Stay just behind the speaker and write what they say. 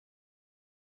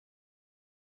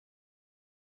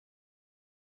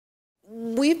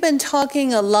we've been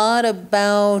talking a lot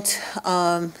about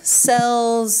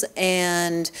cells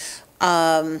and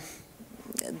the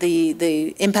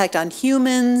impact on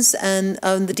humans and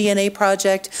the DNA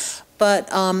project, but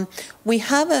we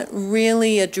haven't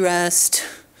really addressed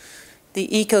the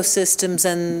ecosystems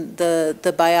and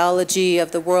the biology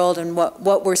of the world and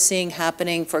what we're seeing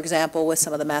happening, for example, with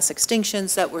some of the mass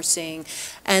extinctions that we're seeing.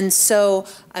 And so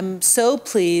I'm so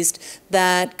pleased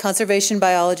that conservation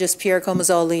biologist Pierre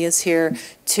Comizzoli is here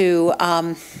to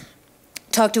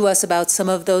talk to us about some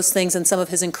of those things and some of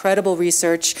his incredible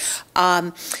research.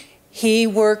 He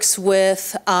works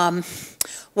with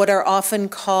what are often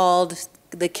called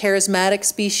the charismatic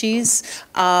species,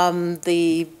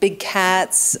 the big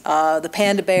cats, the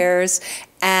panda bears,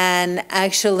 and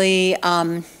actually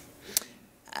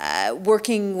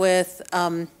working with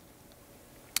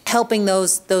helping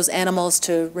those animals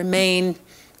to remain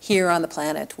here on the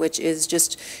planet, which is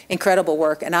just incredible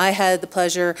work. And I had the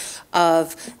pleasure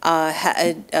of,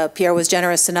 Pierre was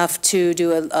generous enough to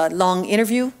do a long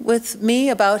interview with me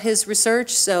about his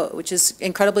research, which is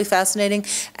incredibly fascinating.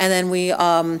 And then we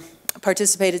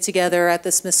participated together at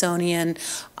the Smithsonian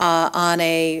on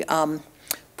a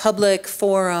public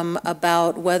forum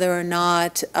about whether or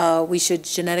not we should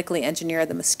genetically engineer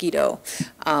the mosquito,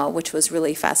 which was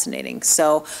really fascinating.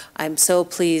 So I'm so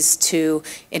pleased to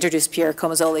introduce Pierre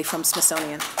Comizzoli from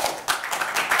Smithsonian.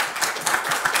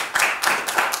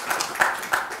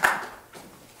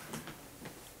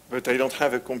 But I don't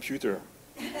have a computer.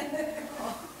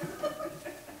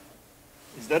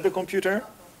 Is that the computer?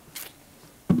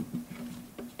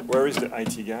 Where is the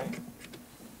IT guy?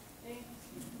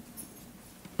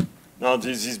 No,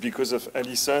 this is because of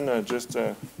Alison. Just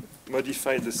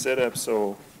modified the setup,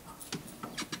 so.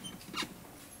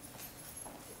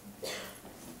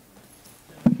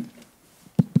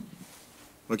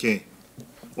 Okay.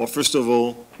 Well, first of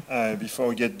all, before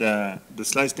we get the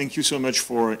slides, thank you so much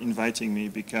for inviting me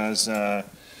because, okay,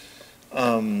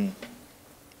 I'm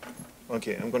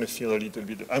going to feel a little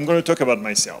bit, I'm going to talk about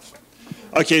myself.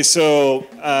 Okay, so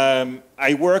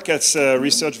I work as a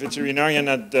research veterinarian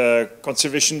at the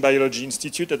Conservation Biology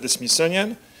Institute at the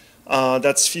Smithsonian.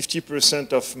 That's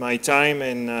 50% of my time,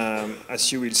 and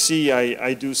as you will see,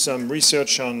 I do some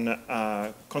research on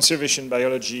conservation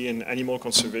biology and animal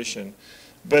conservation.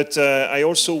 But I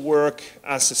also work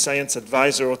as a science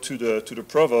advisor to the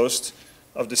provost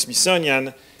of the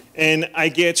Smithsonian, and I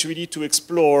get really to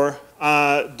explore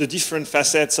the different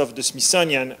facets of the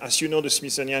Smithsonian. As you know, the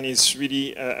Smithsonian is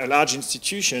really a large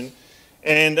institution,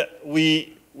 and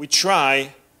we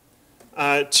try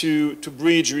to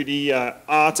bridge really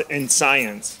art and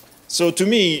science. So to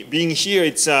me, being here,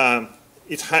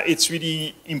 it's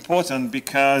really important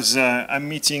because I'm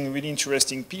meeting really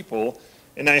interesting people,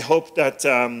 and I hope that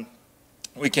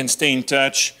we can stay in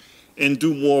touch and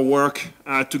do more work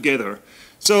together.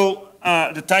 So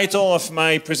the title of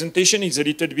my presentation is a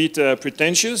little bit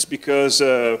pretentious because,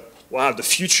 wow, the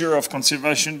future of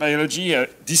conservation biology,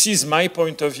 this is my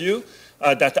point of view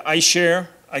that I share,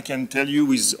 I can tell you,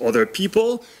 with other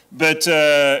people, but,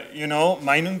 you know,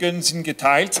 Meinungen sind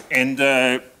geteilt,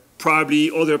 and probably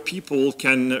other people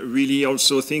can really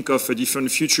also think of a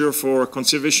different future for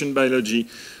conservation biology.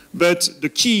 But the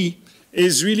key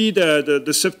is really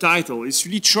the subtitle. It's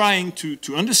really trying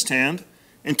to understand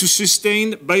and to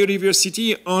sustain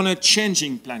biodiversity on a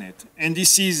changing planet. And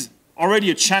this is already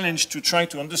a challenge to try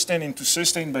to understand and to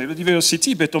sustain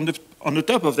biodiversity, but on the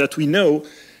top of that, we know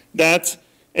that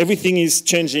everything is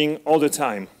changing all the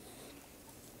time.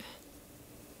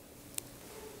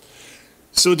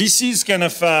 So this is kind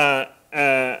of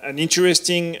an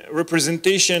interesting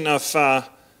representation of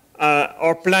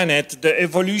our planet, the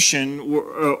evolution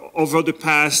over the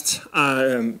past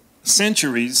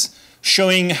centuries,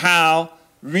 showing how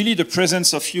really the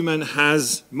presence of human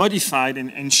has modified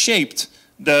and shaped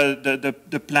the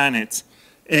planet.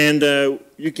 And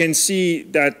you can see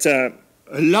that a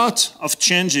lot of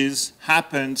changes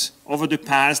happened over the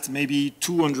past maybe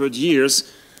 200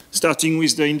 years, starting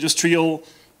with the Industrial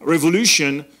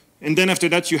Revolution. And then after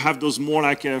that, you have those more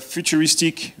like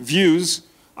futuristic views.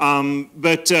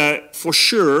 But for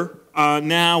sure,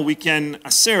 now we can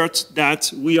assert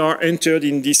that we are entered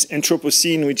in this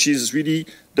Anthropocene, which is really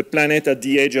the planet at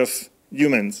the age of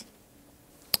humans.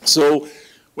 So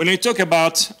when I talk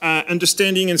about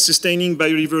understanding and sustaining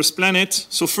biodiverse planet,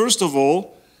 so first of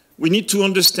all, we need to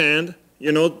understand,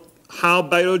 you know, how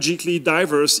biologically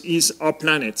diverse is our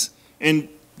planet. And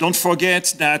don't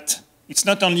forget that it's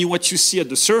not only what you see at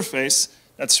the surface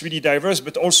that's really diverse,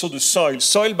 but also the soil.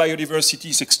 Soil biodiversity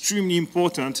is extremely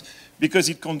important because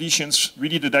it conditions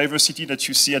really the diversity that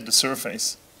you see at the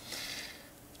surface.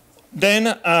 Then,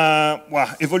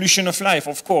 well, evolution of life,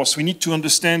 of course, we need to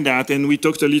understand that, and we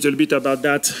talked a little bit about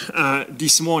that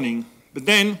this morning. But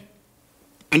then,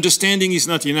 understanding is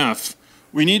not enough.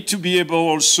 We need to be able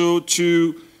also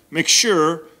to make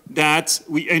sure that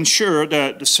we ensure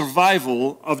the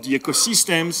survival of the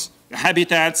ecosystems, the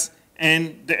habitats,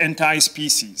 and the entire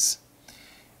species.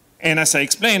 And as I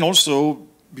explained also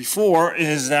before,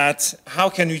 is that how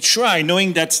can we try,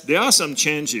 knowing that there are some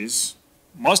changes.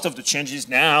 Most of the changes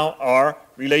now are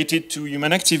related to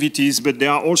human activities, but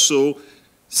there are also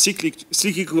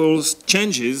cyclical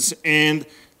changes, and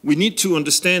we need to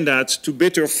understand that to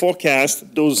better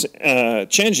forecast those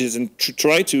changes and to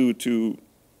try to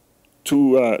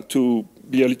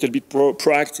be a little bit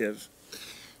proactive.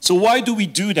 So why do we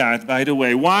do that, by the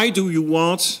way? Why do we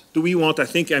want, I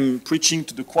think I'm preaching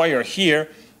to the choir here,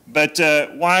 but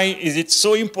why is it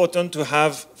so important to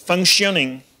have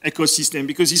functioning ecosystem?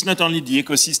 Because it's not only the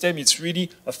ecosystem, it's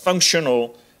really a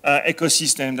functional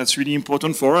ecosystem that's really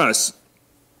important for us.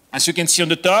 As you can see on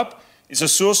the top, it's a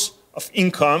source of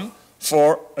income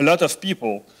for a lot of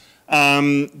people.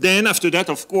 Then after that,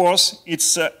 of course,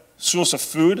 it's a source of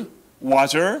food,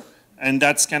 water, and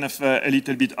that's kind of a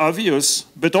little bit obvious.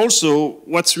 But also,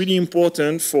 what's really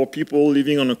important for people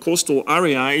living on a coastal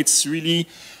area, it's really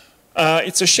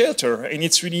it's a shelter, and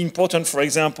it's really important, for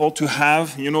example, to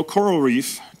have, coral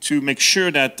reef to make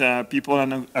sure that people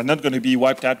are not going to be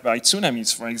wiped out by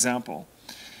tsunamis, for example.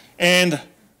 And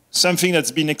something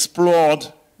that's been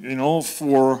explored,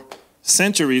 for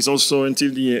centuries, also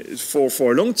until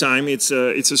for a long time, it's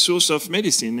a source of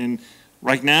medicine. And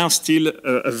right now, still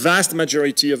a vast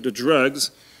majority of the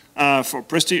drugs for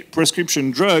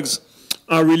prescription drugs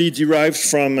are really derived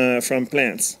from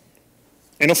plants.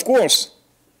 And of course,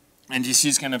 and this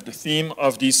is kind of the theme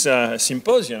of this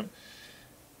symposium,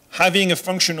 having a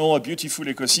functional, a beautiful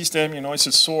ecosystem, it's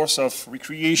a source of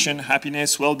recreation,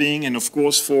 happiness, well-being, and of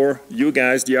course for you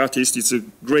guys, the artists, it's a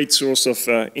great source of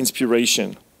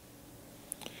inspiration.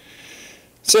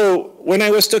 So when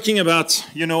I was talking about,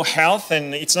 health,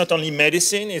 and it's not only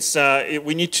medicine,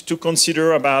 we need to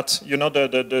consider about,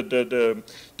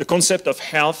 the concept of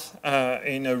health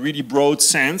in a really broad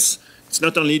sense. It's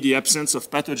not only the absence of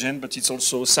pathogen, but it's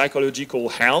also psychological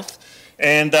health.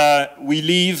 And we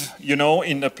live,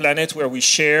 in a planet where we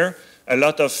share a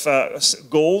lot of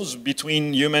goals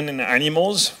between human and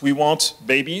animals. We want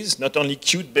babies, not only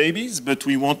cute babies, but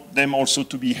we want them also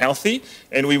to be healthy.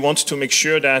 And we want to make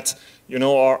sure that,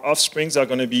 our offsprings are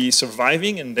going to be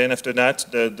surviving, and then after that,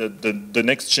 the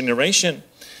next generation.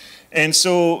 And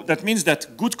so that means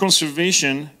that good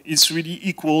conservation is really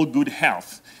equal good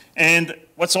health. And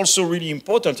what's also really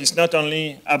important is not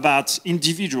only about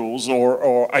individuals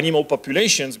or animal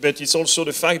populations, but it's also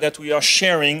the fact that we are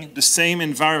sharing the same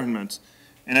environment.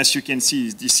 And as you can see,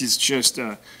 this is just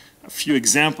a few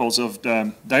examples of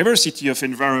the diversity of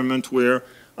environment where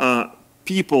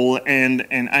people and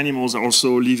animals are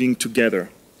also living together.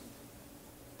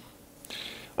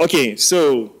 Okay,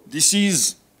 so this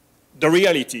is the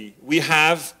reality. We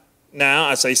have now,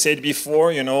 as I said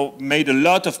before, made a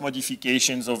lot of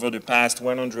modifications over the past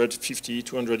 150,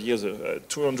 200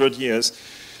 years.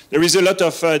 There is a lot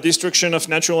of destruction of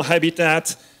natural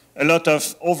habitat, a lot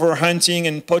of overhunting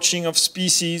and poaching of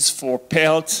species for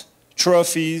pelt,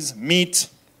 trophies, meat.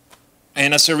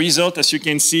 And as a result, as you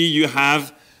can see, you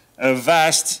have a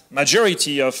vast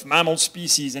majority of mammal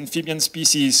species, amphibian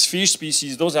species, fish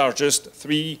species. Those are just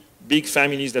 3 big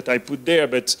families that I put there,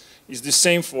 but it's the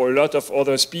same for a lot of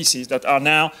other species that are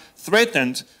now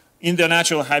threatened in their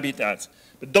natural habitat.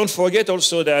 But don't forget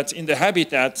also that in the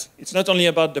habitat, it's not only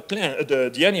about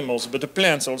the animals, but the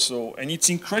plants also. And it's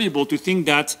incredible to think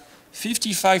that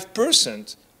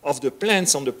 55% of the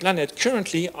plants on the planet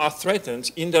currently are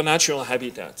threatened in their natural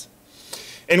habitat.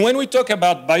 And when we talk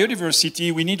about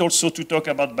biodiversity, we need also to talk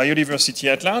about biodiversity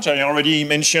at large. I already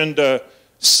mentioned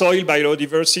soil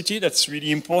biodiversity, that's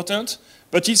really important.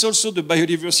 But it's also the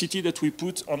biodiversity that we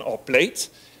put on our plate.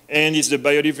 And it's the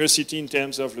biodiversity in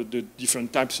terms of the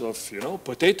different types of,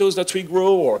 potatoes that we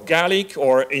grow, or garlic,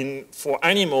 or for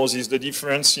animals is the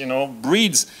different,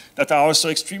 breeds that are also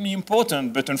extremely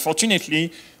important. But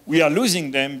unfortunately, we are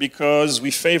losing them because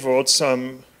we favored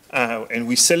some, and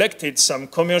we selected some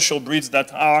commercial breeds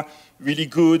that are really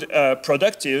good,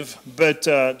 productive. But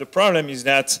the problem is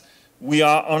that we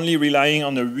are only relying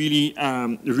on a really,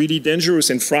 really dangerous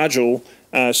and fragile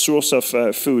source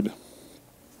of food.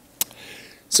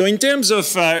 So in terms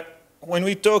of when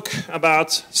we talk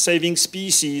about saving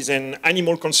species and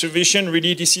animal conservation,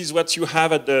 really this is what you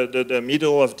have at the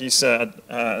middle of this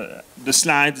the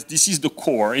slide. This is the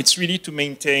core. It's really to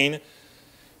maintain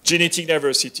genetic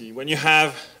diversity. When you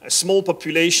have a small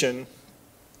population,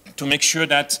 to make sure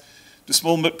that the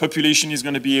small population is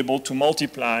going to be able to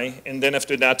multiply, and then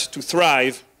after that to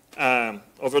thrive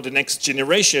over the next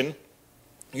generation,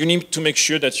 you need to make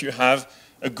sure that you have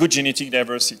a good genetic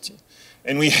diversity.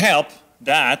 And we help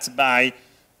that by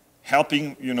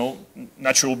helping,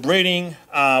 natural breeding.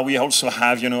 We also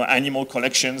have, animal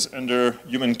collections under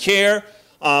human care.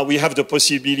 We have the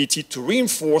possibility to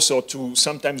reinforce or to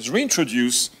sometimes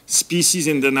reintroduce species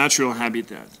in the natural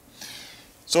habitat.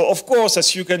 So, of course,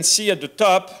 as you can see at the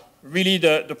top, really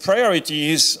the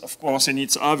priority is, of course, and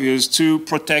it's obvious, to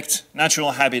protect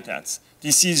natural habitats.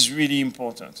 This is really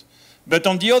important. But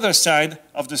on the other side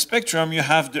of the spectrum, you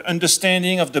have the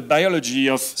understanding of the biology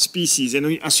of species.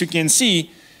 And as you can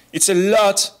see, it's a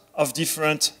lot of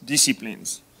different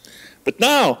disciplines. But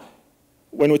now,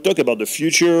 when we talk about the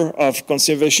future of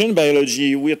conservation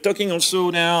biology, we are talking also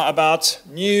now about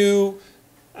new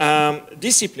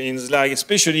disciplines, like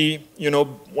especially,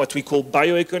 what we call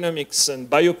bioeconomics and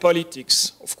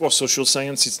biopolitics. Of course, social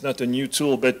science is not a new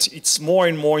tool, but it's more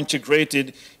and more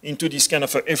integrated into this kind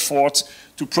of effort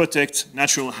to protect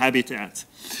natural habitat.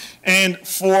 And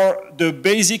for the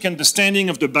basic understanding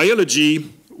of the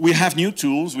biology, we have new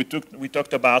tools. We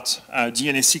talked about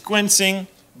DNA sequencing,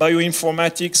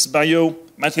 bioinformatics,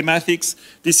 biomathematics.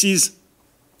 This is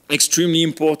extremely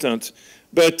important.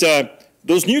 But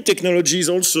those new technologies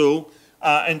also,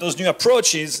 and those new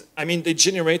approaches, they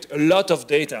generate a lot of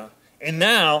data. And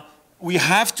now we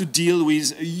have to deal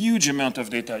with a huge amount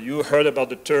of data. You heard about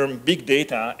the term big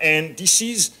data, and this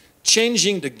is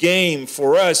changing the game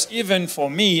for us, even for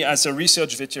me as a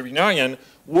research veterinarian,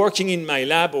 working in my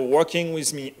lab or working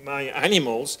with my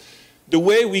animals. The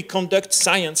way we conduct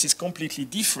science is completely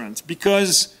different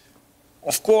because,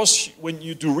 of course, when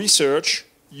you do research,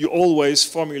 you always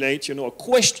formulate, a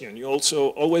question. You also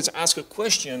always ask a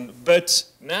question, but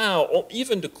now, or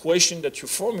even the question that you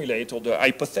formulate or the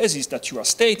hypothesis that you are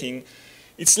stating,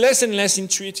 it's less and less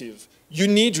intuitive. You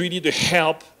need really the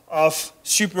help of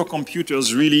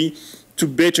supercomputers really to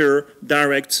better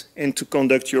direct and to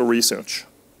conduct your research.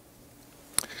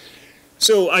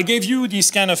 So I gave you this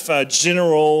kind of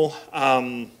general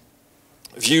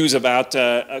views about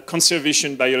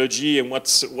conservation biology and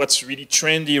what's really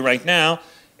trendy right now.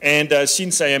 And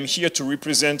since I am here to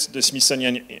represent the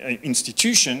Smithsonian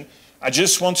institution, I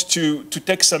just want to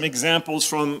take some examples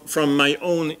from my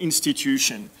own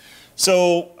institution.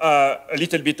 So a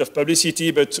little bit of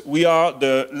publicity, but we are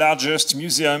the largest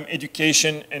museum,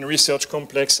 education, and research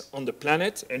complex on the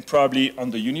planet, and probably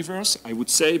on the universe, I would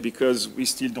say, because we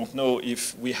still don't know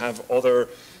if we have other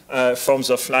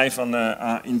forms of life in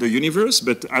the universe.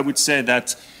 But I would say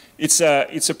that it's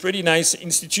a pretty nice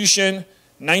institution.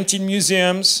 19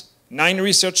 museums, 9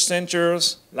 research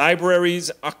centers,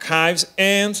 libraries, archives,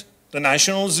 and the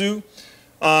National Zoo.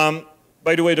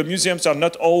 By the way, the museums are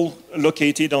not all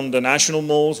located on the national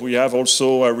malls. We have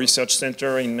also a research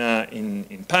center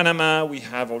in Panama. We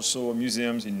have also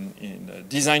museums in the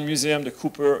Design Museum, the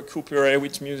Cooper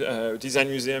Hewitt Design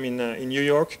Museum in New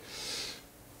York.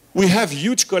 We have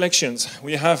huge collections.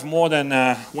 We have more than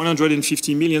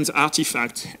 150 million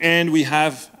artifacts, and we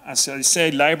have, as I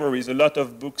said, libraries, a lot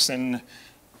of books and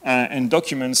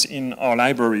documents in our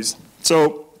libraries.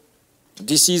 So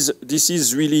this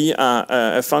is really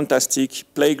a fantastic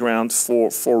playground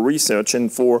for research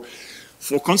and for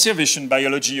conservation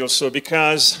biology also,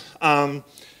 because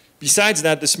besides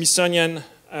that, the Smithsonian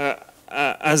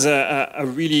has a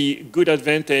really good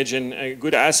advantage and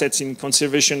good assets in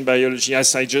conservation biology.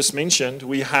 As I just mentioned,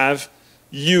 we have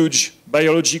huge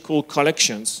biological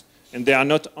collections. And they are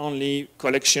not only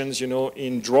collections,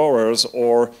 in drawers,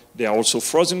 or they are also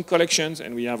frozen collections,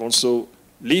 and we have also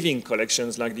living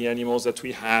collections like the animals that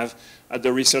we have at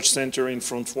the Research Center in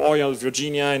Front Royal,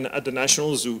 Virginia, and at the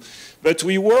National Zoo. But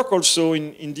we work also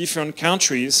in different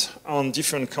countries, on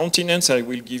different continents. I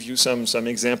will give you some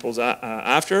examples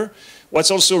after.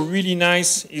 What's also really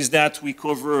nice is that we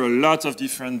cover a lot of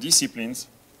different disciplines,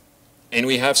 and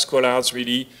we have scholars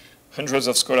really, hundreds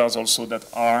of scholars also that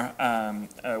are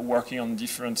working on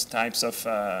different types of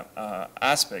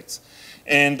aspects.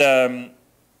 And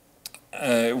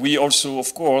we also,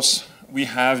 of course, we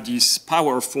have this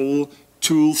powerful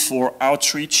tool for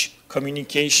outreach,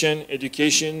 communication,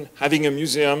 education. Having a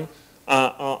museum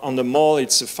on the mall,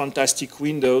 it's a fantastic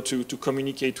window to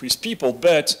communicate with people.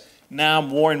 But now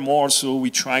more and more also we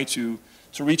try to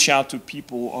reach out to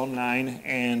people online,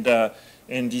 and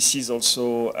this is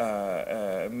also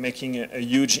making a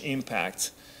huge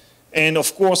impact. And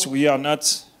of course, we are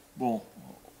not, well,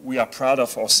 we are proud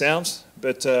of ourselves,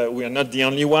 but we are not the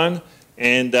only one.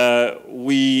 And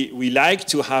we like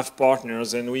to have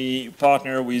partners, and we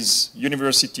partner with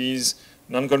universities,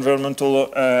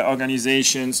 non-governmental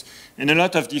organizations, and a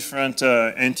lot of different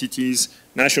entities,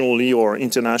 nationally or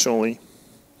internationally.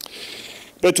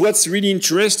 But what's really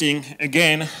interesting,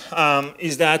 again,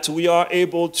 is that we are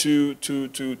able to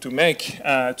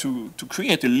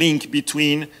create a link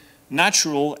between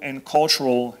natural and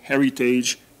cultural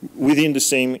heritage within the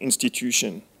same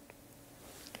institution.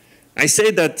 I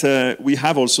say that we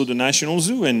have also the National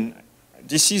Zoo, and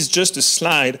this is just a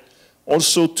slide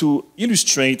also to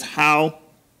illustrate how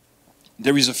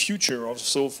there is a future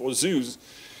also for zoos.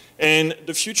 And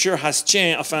the future has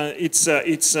changed.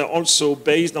 It's also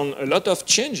based on a lot of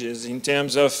changes in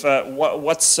terms of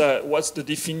what's the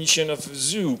definition of a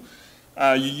zoo.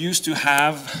 You used to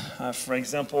have, for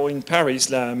example, in Paris,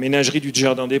 la Ménagerie du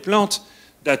Jardin des Plantes,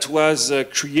 that was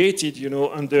created,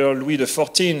 under Louis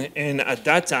XIV, and at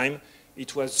that time,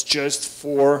 it was just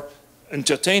for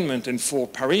entertainment and for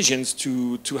Parisians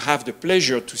to have the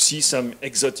pleasure to see some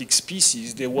exotic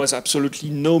species. There was absolutely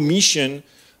no mission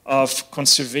of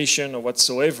conservation or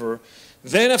whatsoever.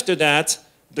 Then after that,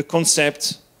 the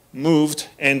concept moved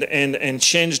and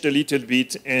changed a little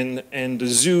bit, and the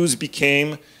zoos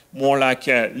became more like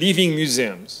living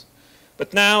museums.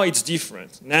 But now it's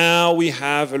different. Now we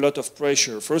have a lot of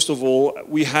pressure. First of all,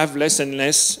 we have less and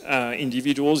less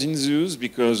individuals in zoos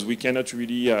because we cannot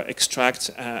really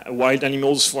extract wild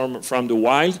animals from the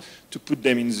wild to put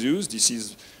them in zoos. This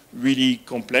is really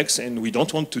complex, and we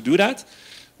don't want to do that.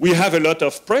 We have a lot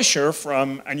of pressure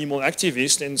from animal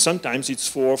activists, and sometimes it's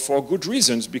for good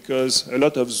reasons, because a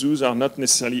lot of zoos are not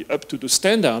necessarily up to the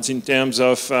standards in terms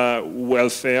of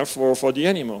welfare for the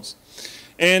animals.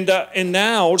 And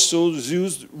now also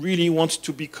zoos really want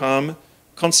to become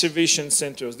conservation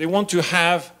centers. They want to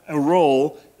have a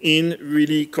role in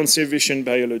really conservation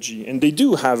biology. And they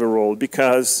do have a role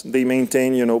because they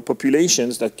maintain,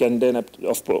 populations that can then,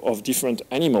 of different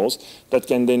animals that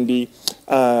can then be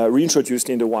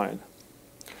reintroduced in the wild.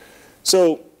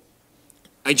 So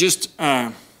I just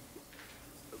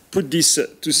put this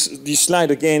slide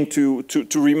again to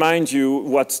remind you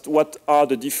what are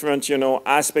the different,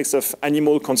 aspects of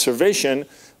animal conservation.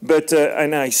 But,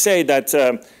 and I say that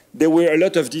there were a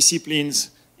lot of disciplines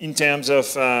in terms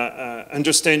of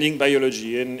understanding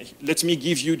biology. And let me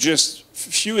give you just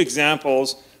a few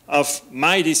examples of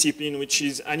my discipline, which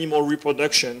is animal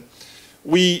reproduction.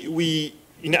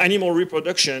 In animal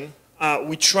reproduction,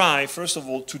 we try, first of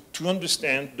all, to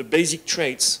understand the basic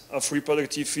traits of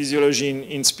reproductive physiology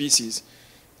in species.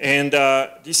 And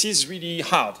this is really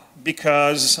hard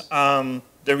because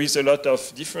there is a lot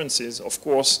of differences, of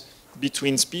course,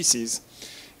 between species.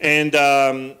 And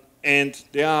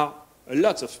there are a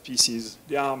lot of species.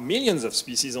 There are millions of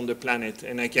species on the planet.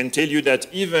 And I can tell you that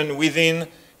even within,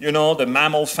 the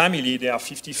mammal family, there are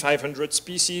 5,500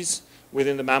 species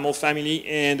within the mammal family.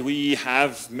 And we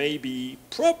have maybe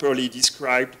properly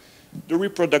described the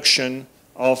reproduction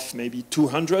of maybe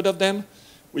 200 of them,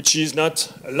 which is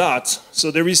not a lot.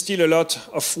 So there is still a lot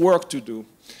of work to do.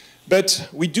 But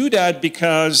we do that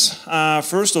because,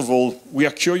 first of all, we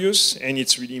are curious, and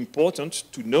it's really important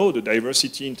to know the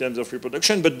diversity in terms of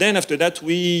reproduction. But then after that,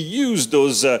 we use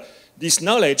this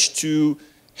knowledge to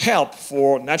help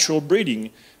for natural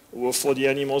breeding for the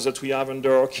animals that we have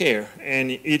under our care.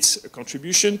 And it's a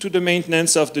contribution to the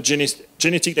maintenance of the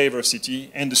genetic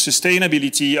diversity and the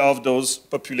sustainability of those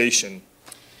populations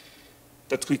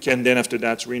that we can then after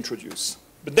that reintroduce.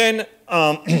 But then,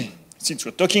 since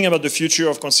we're talking about the future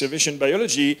of conservation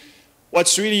biology,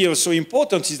 what's really also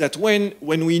important is that when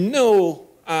we know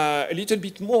a little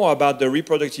bit more about the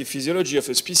reproductive physiology of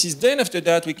a species, then after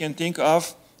that we can think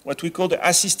of what we call the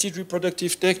assisted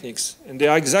reproductive techniques. And they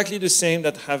are exactly the same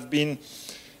that have been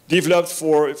developed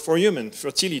for human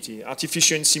fertility,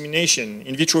 artificial insemination,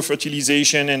 in vitro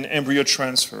fertilization, and embryo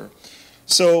transfer.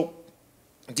 So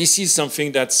this is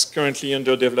something that's currently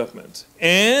under development.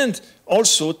 And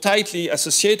also tightly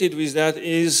associated with that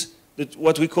is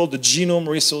what we call the genome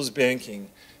resource banking.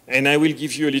 And I will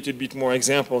give you a little bit more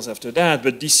examples after that,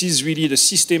 but this is really the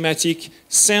systematic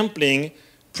sampling,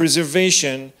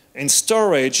 preservation, and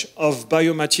storage of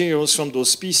biomaterials from those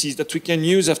species that we can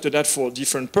use after that for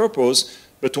different purposes.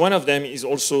 But one of them is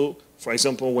also, for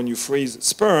example, when you freeze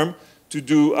sperm, to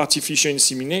do artificial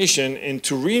insemination and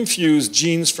to reinfuse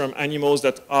genes from animals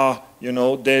that are,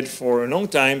 dead for a long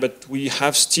time, but we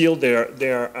have still their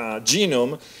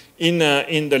genome in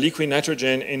the liquid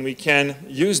nitrogen, and we can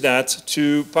use that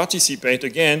to participate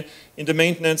again in the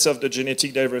maintenance of the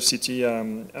genetic diversity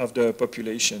of the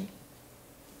population.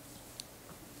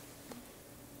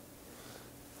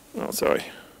 Oh, sorry.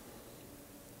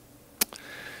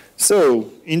 So,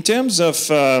 in terms of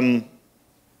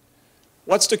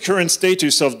what's the current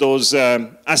status of those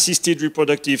assisted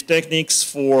reproductive techniques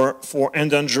for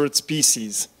endangered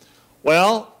species?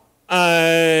 Well,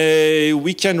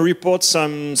 we can report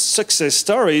some success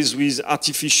stories with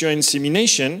artificial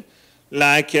insemination,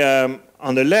 like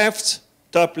on the left,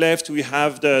 top left, we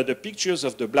have the pictures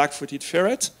of the black-footed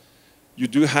ferret. You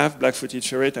do have black-footed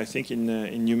ferret, I think, in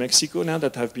New Mexico now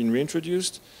that have been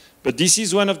reintroduced. But this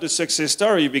is one of the success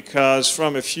stories because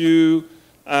from a few,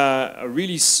 a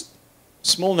really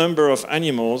small number of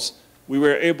animals, we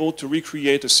were able to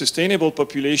recreate a sustainable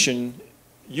population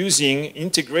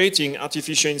integrating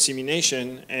artificial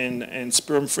insemination and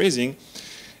sperm freezing,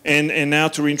 and now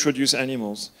to reintroduce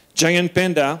animals. Giant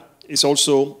panda is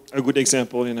also a good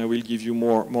example, and I will give you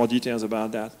more details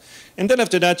about that. And then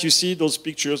after that, you see those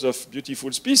pictures of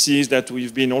beautiful species that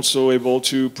we've been also able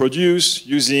to produce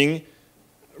using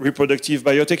reproductive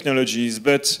biotechnologies,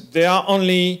 but they are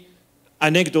only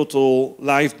anecdotal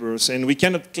live births, and we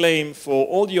cannot claim for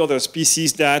all the other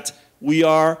species that we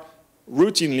are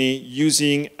routinely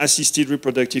using assisted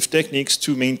reproductive techniques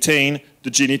to maintain the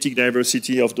genetic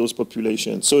diversity of those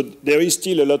populations. So there is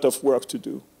still a lot of work to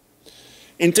do.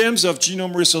 In terms of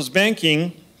genome resource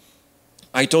banking,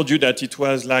 I told you that it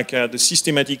was like the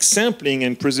systematic sampling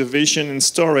and preservation and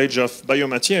storage of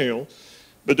biomaterial,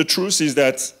 but the truth is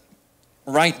that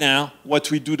right now,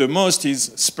 what we do the most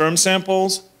is sperm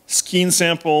samples, skin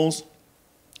samples,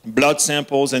 blood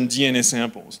samples, and DNA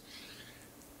samples.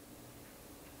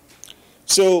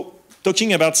 So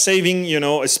talking about saving,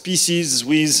 a species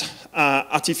with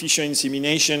artificial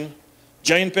insemination,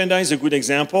 giant panda is a good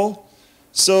example.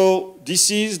 So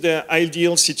this is the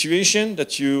ideal situation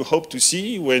that you hope to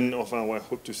see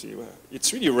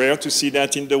it's really rare to see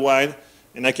that in the wild,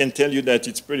 and I can tell you that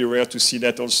it's pretty rare to see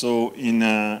that also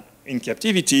in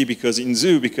captivity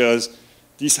because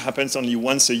this happens only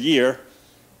once a year.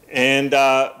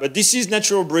 But this is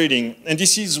natural breeding, and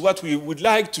this is what we would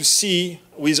like to see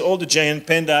with all the giant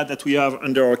panda that we have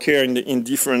under our care in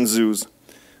different zoos.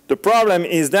 The problem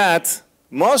is that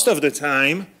most of the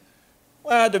time,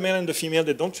 well, the male and the female,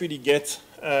 they don't really get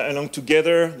along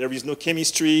together. There is no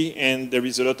chemistry, and there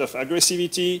is a lot of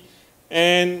aggressivity.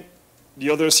 And the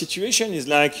other situation is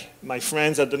like my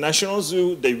friends at the National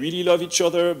Zoo, they really love each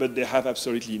other, but they have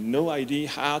absolutely no idea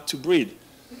how to breed.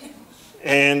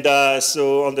 And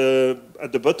so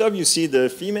at the bottom, you see the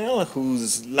female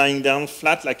who's lying down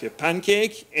flat like a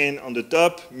pancake, and on the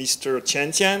top, Mr.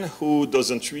 Tian, who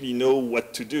doesn't really know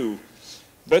what to do.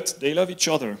 But they love each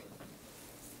other.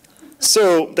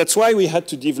 So that's why we had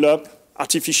to develop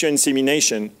artificial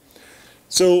insemination.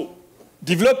 So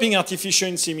developing artificial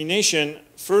insemination,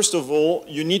 first of all,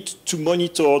 you need to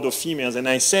monitor the females. And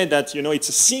I said that, it's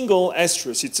a single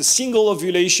estrus. It's a single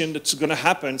ovulation that's going to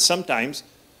happen sometimes.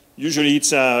 Usually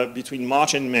it's between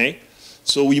March and May.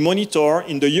 So we monitor,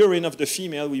 in the urine of the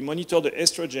female, we monitor the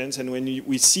estrogens, and when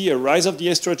we see a rise of the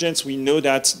estrogens, we know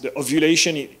that the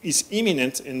ovulation is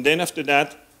imminent, and then after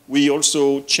that, we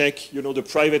also check, the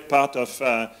private part of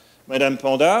Madame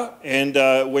Panda, and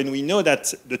when we know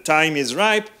that the time is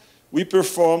ripe, we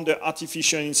perform the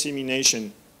artificial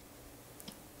insemination,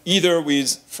 either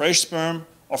with fresh sperm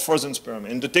or frozen sperm.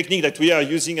 And the technique that we are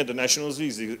using at the National Zoo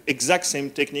is the exact same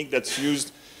technique that's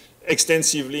used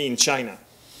extensively in China.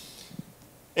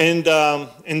 And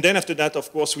then after that, of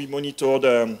course, we monitor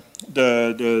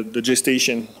the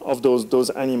gestation of those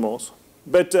animals.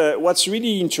 But what's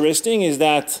really interesting is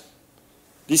that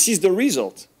this is the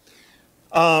result.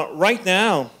 Right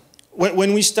now,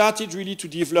 when we started really to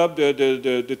develop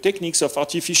the techniques of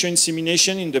artificial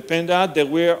insemination in the panda, there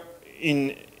were,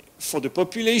 for the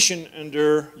population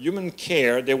under human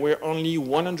care, there were only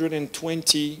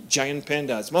 120 giant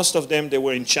pandas. Most of them, they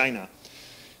were in China.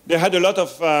 They had a lot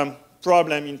of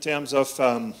problem in terms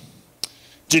of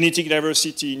genetic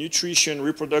diversity, nutrition,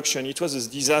 reproduction. It was a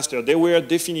disaster. They were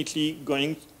definitely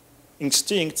going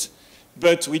extinct,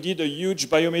 but we did a huge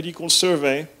biomedical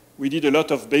survey. We did a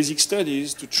lot of basic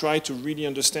studies to try to really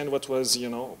understand what was,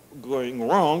 going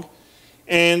wrong.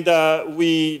 And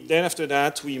then after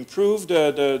that, we improved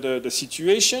the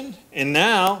situation. And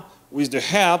now, with the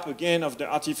help, again, of the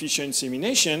artificial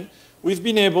insemination, we've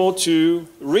been able to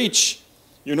reach,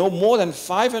 more than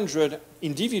 500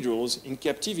 individuals in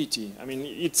captivity. I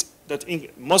mean,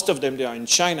 most of them, they are in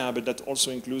China, but that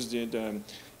also includes the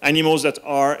animals that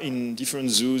are in different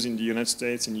zoos in the United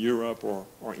States, in Europe,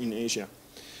 or in Asia.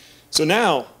 So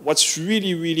now, what's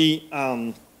really, really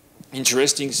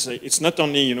interesting, it's not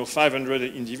only 500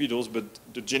 individuals, but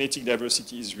the genetic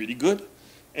diversity is really good.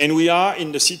 And we are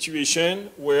in the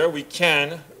situation where we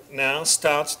can now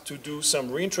start to do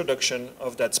some reintroduction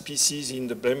of that species in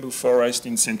the bamboo forest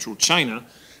in central China,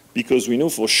 because we know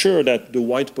for sure that the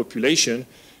white population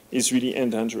is really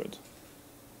endangered.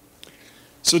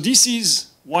 So this is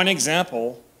one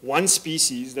example, one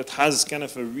species that has kind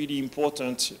of a really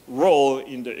important role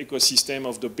in the ecosystem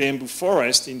of the bamboo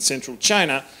forest in central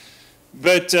China.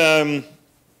 But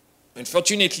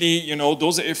unfortunately, you know,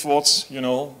 those efforts, you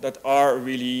know, that are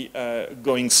really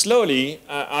going slowly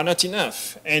are not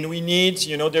enough. And we need,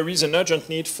 you know, there is an urgent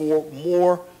need for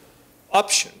more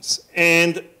options.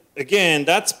 And again,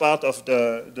 that's part of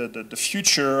the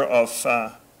future of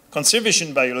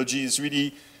conservation biology, is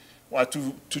really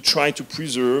to try to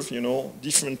preserve, you know,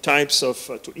 different types of,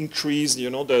 to increase, you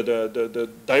know, the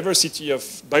diversity of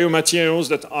biomaterials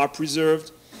that are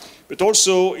preserved, but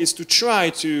also is to try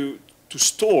to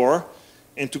store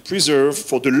and to preserve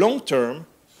for the long term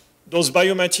those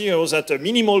biomaterials at a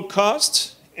minimal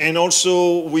cost, and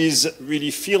also with really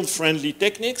field-friendly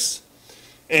techniques,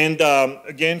 and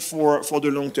again for the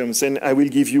long term. And I will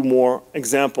give you more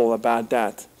example about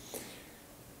that.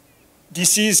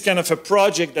 This is kind of a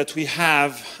project that we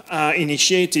have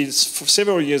initiated for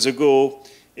several years ago.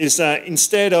 Is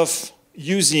instead of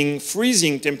using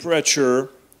freezing temperature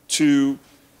to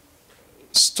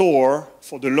store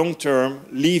for the long term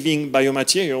living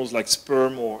biomaterials like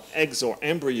sperm or eggs or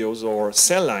embryos or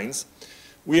cell lines,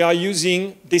 we are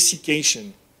using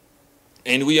desiccation.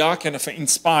 And we are kind of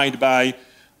inspired by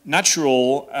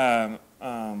natural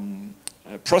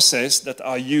processes that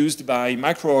are used by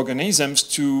microorganisms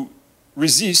to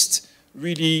resist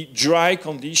really dry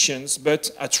conditions,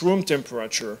 but at room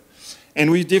temperature.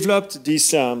 And we developed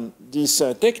this,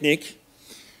 technique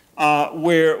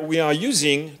where we are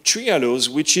using trehalose,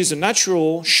 which is a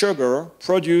natural sugar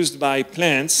produced by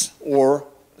plants or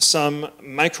some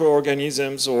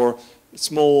microorganisms or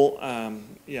small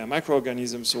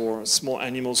microorganisms or small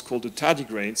animals called the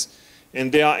tardigrades.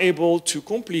 And they are able to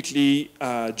completely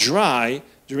dry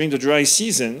during the dry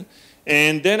season.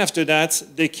 And then after that,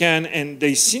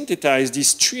 they synthesize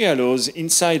this trehalose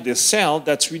inside the cell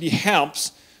that really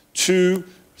helps to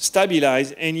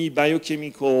stabilize any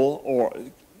biochemical, or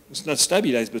it's not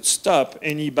stabilize, but stop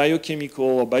any biochemical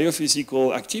or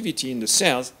biophysical activity in the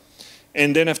cells.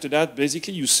 And then after that,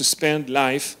 basically you suspend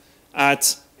life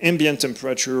at ambient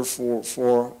temperature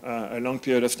for a long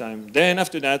period of time. Then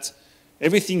after that,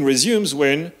 everything resumes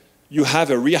when you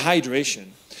have a rehydration.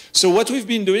 So what we've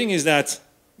been doing is that,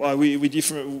 well,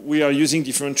 we are using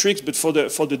different tricks, but for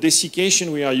the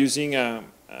desiccation, we are using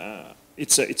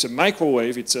it's a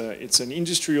microwave. It's an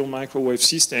industrial microwave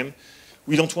system.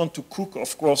 We don't want to cook,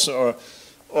 of course,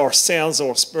 our cells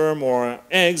or sperm or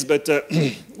eggs, but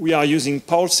we are using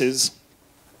pulses.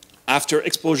 After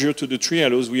exposure to the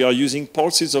trehalose, we are using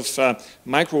pulses of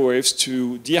microwaves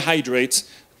to dehydrate,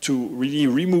 to really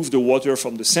remove the water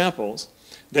from the samples.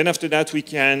 Then after that, we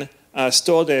can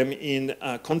store them in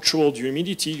controlled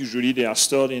humidity. Usually they are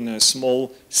stored in a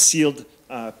small sealed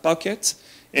pocket,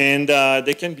 and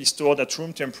they can be stored at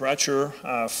room temperature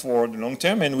for the long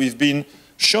term. And we've been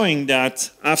showing that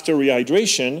after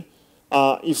rehydration,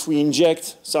 if we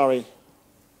inject,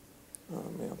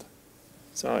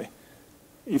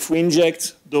 if we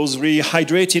inject those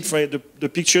rehydrated, the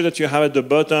picture that you have at the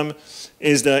bottom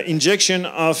is the injection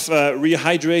of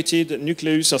rehydrated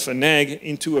nucleus of an egg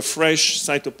into a fresh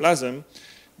cytoplasm.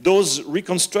 Those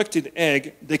reconstructed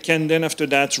eggs, they can then after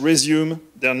that resume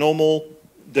their normal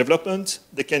development.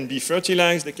 They can be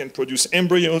fertilized, they can produce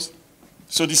embryos.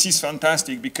 So this is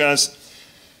fantastic because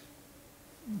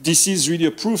this is really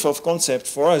a proof of concept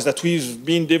for us that we've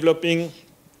been developing.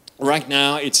 Right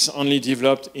now, it's only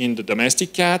developed in the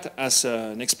domestic cat as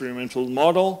an experimental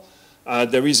model.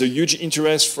 There is a huge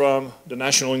interest from the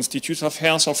National Institute of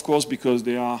Health, of course, because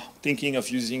they are thinking of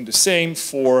using the same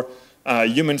for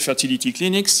human fertility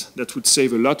clinics. That would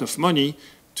save a lot of money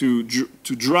to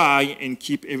dry and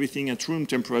keep everything at room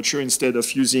temperature instead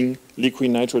of using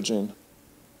liquid nitrogen.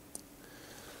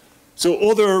 So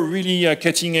other really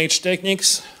cutting-edge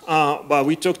techniques, well,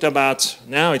 we talked about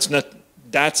now, it's not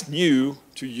that new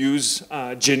to use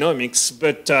genomics,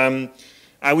 but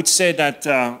I would say that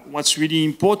what's really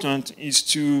important is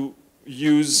to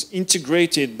use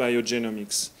integrated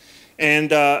biogenomics.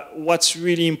 And what's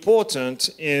really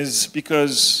important is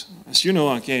because, as you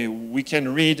know, okay, we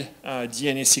can read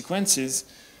DNA sequences,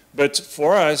 but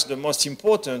for us, the most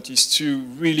important is to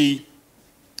really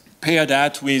pair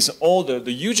that with all the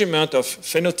huge amount of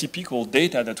phenotypical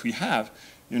data that we have,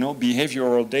 you know,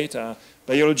 behavioral data,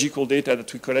 biological data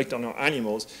that we collect on our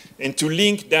animals, and to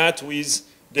link that with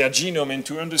their genome and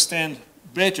to understand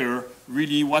better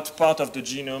really what part of the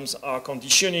genomes are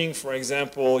conditioning, for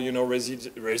example, you know,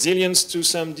 resilience to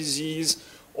some disease,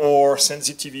 or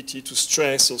sensitivity to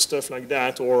stress, or stuff like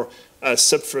that, or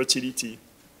subfertility.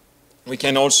 We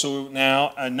can also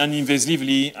now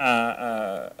non-invasively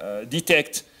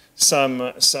detect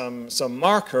some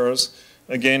markers,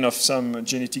 again, of some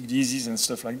genetic disease and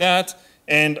stuff like that.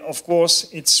 And of course,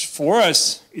 for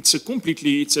us, it's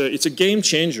a game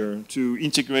changer to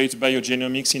integrate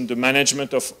biogenomics in the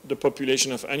management of the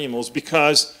population of animals,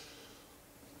 because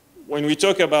when we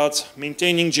talk about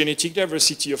maintaining genetic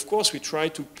diversity, of course, we try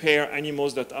to pair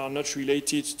animals that are not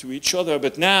related to each other.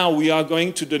 But now we are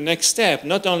going to the next step.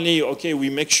 Not only, okay, we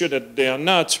make sure that they are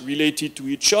not related to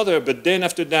each other, but then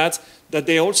after that, that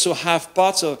they also have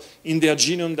parts in their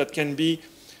genome that can be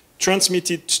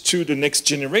transmitted to the next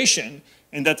generation,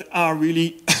 and that are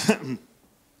really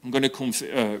going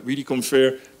to really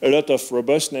confer a lot of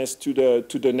robustness to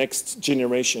the next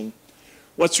generation.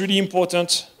 What's really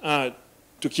important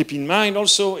to keep in mind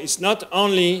also is not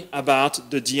only about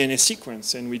the DNA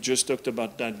sequence, and we just talked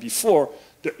about that before.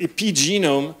 The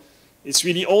epigenome is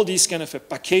really all this kind of a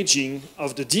packaging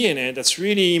of the DNA that's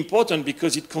really important,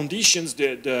 because it conditions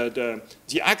the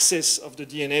access of the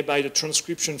DNA by the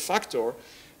transcription factor.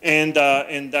 And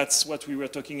that's what we were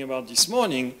talking about this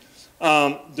morning.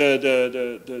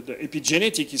 The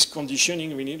epigenetic is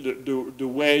conditioning really the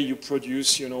way you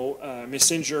produce, you know,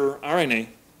 messenger RNA.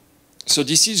 So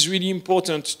this is really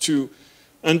important to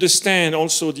understand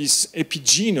also this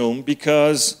epigenome,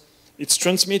 because it's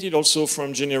transmitted also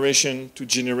from generation to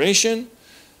generation.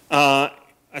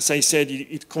 As I said,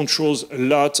 it controls a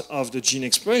lot of the gene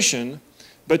expression,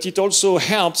 but it also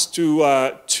helps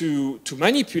to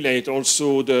manipulate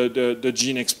also the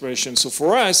gene expression. So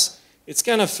for us, it's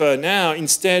kind of now,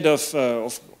 instead of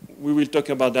we will talk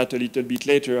about that a little bit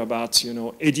later, about, you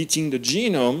know, editing the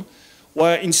genome,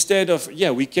 where instead of,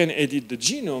 yeah, we can edit the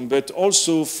genome, but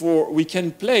also we can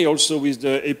play also with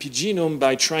the epigenome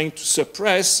by trying to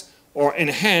suppress or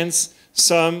enhance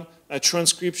some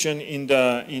transcription in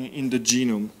the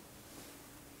genome.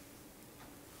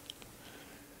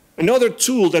 Another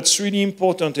tool that's really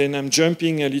important, and I'm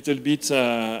jumping a little bit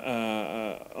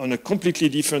on a completely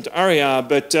different area,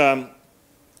 but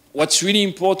what's really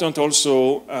important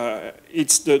also,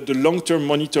 it's the long-term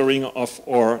monitoring of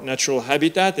our natural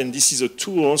habitat, and this is a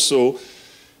tool also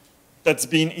that's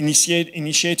been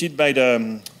initiated by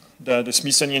the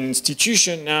Smithsonian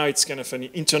Institution. Now it's kind of an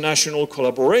international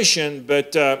collaboration,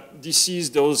 but this is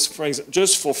those, for example,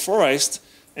 just for forest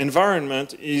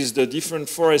environment, is the different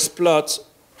forest plots.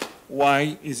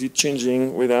 Why is it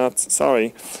changing without,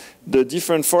 sorry, the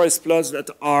different forest plots that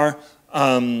are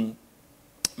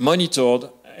monitored,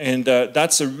 and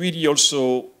that's really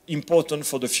also important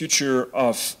for the future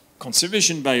of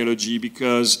conservation biology,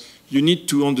 because you need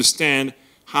to understand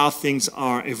how things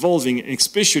are evolving,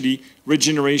 especially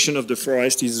regeneration of the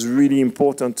forest is really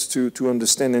important to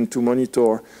understand and to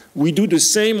monitor. We do the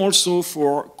same also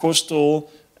for coastal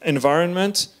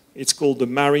environment. It's called the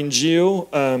marine geo,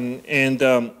 and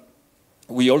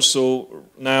we also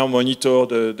now monitor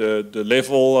the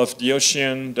level of the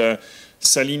ocean, the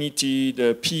salinity,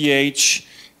 the pH,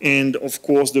 and of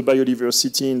course the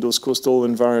biodiversity in those coastal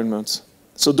environments.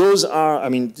 So those are, I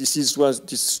mean, this is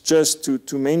just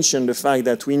to mention the fact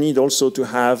that we need also to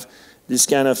have this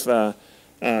kind of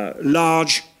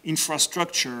large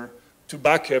infrastructure to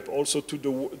back up also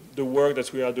to the work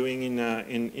that we are doing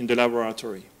in the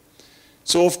laboratory.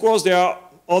 So of course there are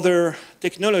other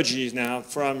technologies now,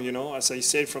 from, you know, as I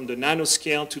said, from the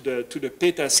nanoscale to the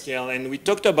petascale, and we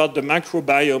talked about the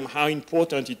microbiome, how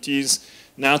important it is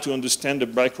now to understand the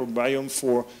microbiome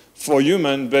for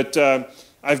human, but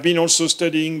I've been also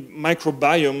studying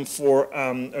microbiome for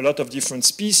a lot of different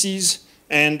species,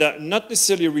 and not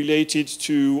necessarily related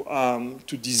to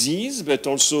disease, but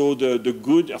also the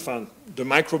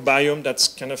microbiome that's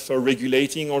kind of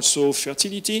regulating also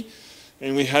fertility.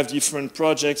 And we have different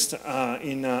projects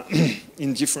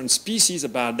in different species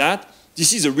about that.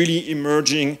 This is a really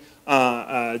emerging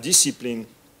discipline.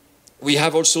 We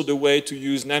have also the way to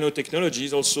use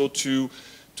nanotechnologies also to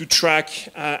track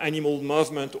animal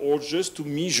movement, or just to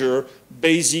measure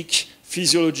basic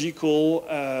physiological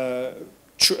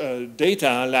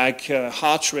data like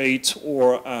heart rate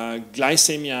or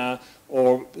glycemia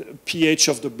or pH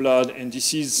of the blood. And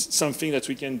this is something that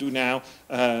we can do now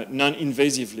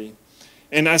non-invasively.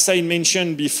 And as I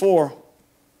mentioned before,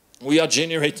 we are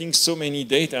generating so many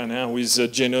data now with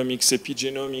genomics,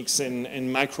 epigenomics,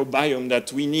 and microbiome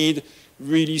that we need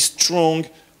really strong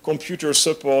computer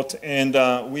support. And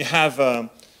we have a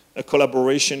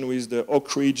collaboration with the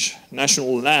Oak Ridge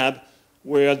National Lab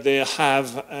where they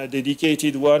have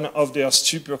dedicated one of their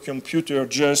supercomputers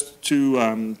just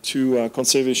to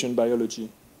conservation biology.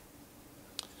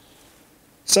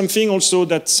 Something also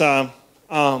that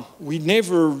we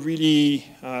never really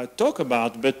talk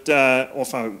about, but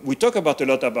we talk about a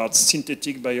lot about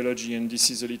synthetic biology, and this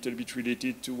is a little bit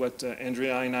related to what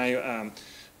Andrea and I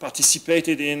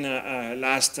participated in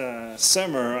last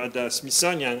summer at the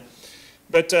Smithsonian.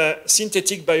 But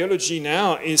synthetic biology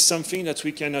now is something that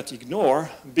we cannot ignore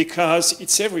because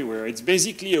it's everywhere. It's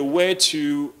basically a way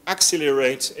to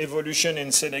accelerate evolution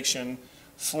and selection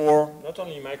for not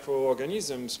only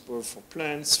microorganisms, but for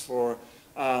plants, for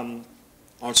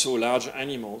also large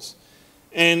animals.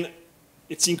 And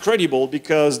it's incredible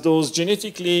because those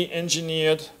genetically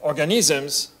engineered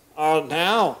organisms are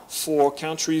now, for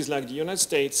countries like the United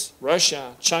States,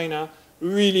 Russia, China,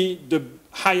 really the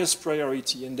highest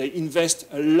priority, and they invest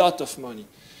a lot of money.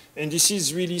 And this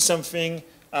is really something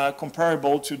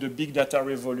comparable to the big data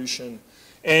revolution.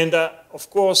 And of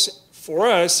course, for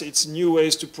us, it's new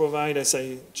ways to provide, as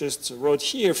I just wrote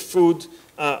here, food,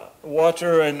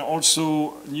 water, and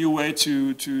also new way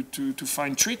to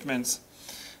find treatments.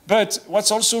 But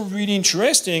what's also really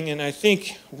interesting, and I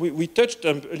think we touched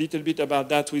a little bit about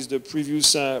that with the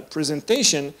previous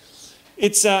presentation,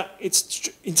 it's a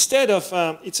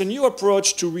new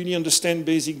approach to really understand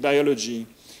basic biology.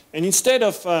 And instead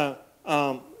of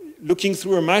looking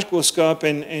through a microscope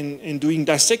and doing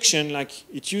dissection like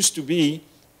it used to be,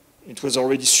 it was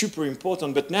already super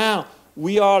important, but now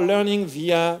we are learning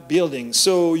via building.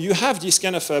 So you have this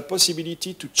kind of a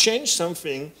possibility to change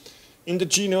something in the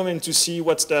genome and to see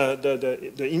what's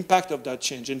the impact of that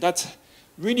change. And that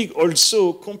really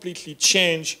also completely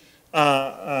changed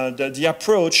the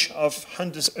approach of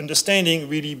understanding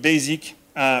really basic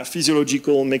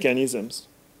physiological mechanisms.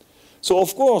 So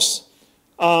of course,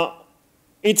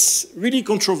 it's really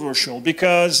controversial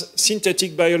because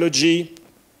synthetic biology,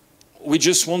 we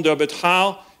just wonder about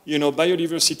how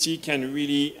biodiversity can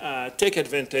really take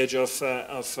advantage of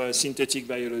synthetic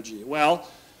biology. Well,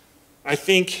 I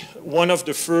think one of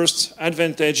the first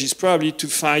advantages is probably to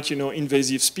fight,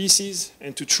 invasive species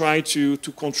and to try to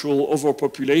control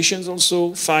overpopulations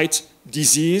also, fight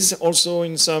disease also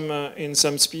in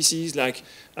some species like,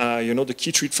 the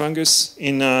chytrid fungus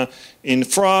in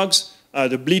frogs,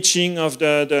 the bleaching of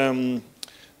the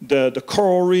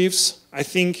coral reefs. I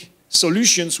think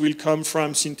solutions will come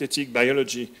from synthetic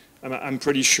biology, I'm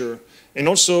pretty sure. And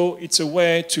also, it's a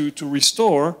way to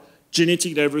restore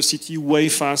genetic diversity way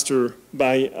faster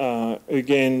by,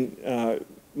 again,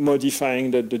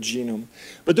 modifying the genome.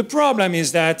 But the problem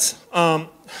is that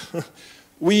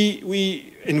we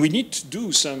need to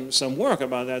do some work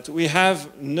about that. We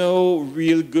have no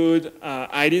real good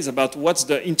ideas about what's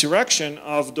the interaction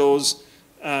of those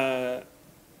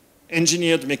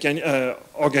engineered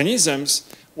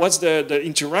organisms, what's the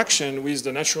interaction with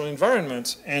the natural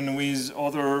environment and with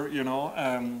other,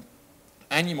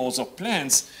 animals or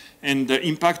plants, and the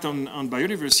impact on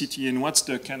biodiversity, and what's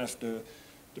the kind of the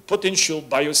potential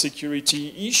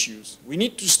biosecurity issues. We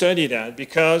need to study that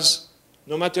because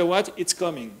no matter what, it's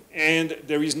coming, and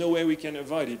there is no way we can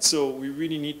avoid it, so we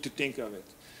really need to think of it.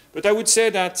 But I would say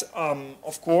that,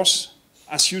 of course,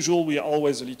 as usual, we are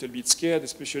always a little bit scared,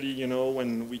 especially,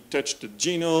 when we touch the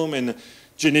genome and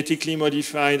genetically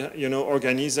modified,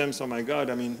 organisms. Oh my God,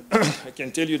 I mean, I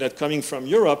can tell you that coming from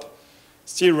Europe,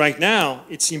 still right now,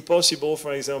 it's impossible,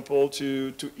 for example,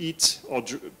 to eat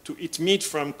meat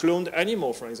from cloned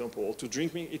animal, for example, or to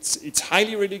drink meat. It's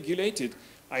highly regulated.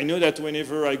 I know that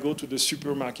whenever I go to the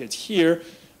supermarket here,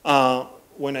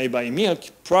 when I buy milk,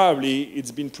 probably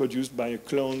it's been produced by a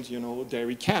cloned,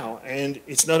 dairy cow, and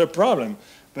it's not a problem.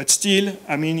 But still,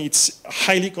 I mean, it's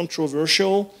highly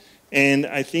controversial, and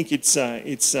I think it's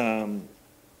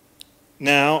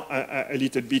now a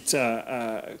little bit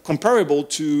comparable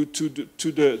to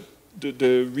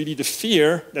really the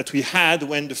fear that we had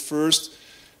when the first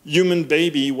human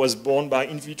baby was born by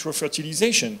in vitro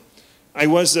fertilization.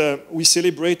 We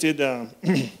celebrated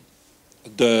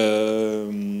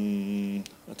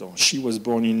she was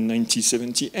born in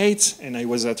 1978, and I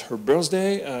was at her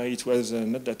birthday. It was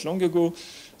not that long ago.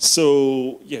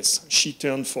 So yes, she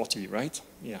turned 40, right?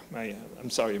 Yeah, I'm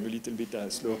sorry, I'm a little bit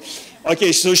slow.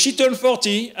 Okay, so she turned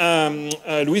 40,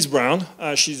 Louise Brown.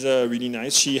 She's really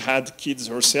nice. She had kids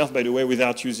herself, by the way,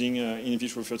 without using in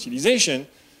vitro fertilization.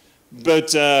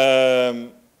 But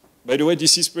by the way,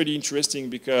 this is pretty interesting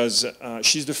because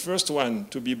she's the first one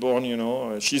to be born,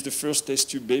 she's the first test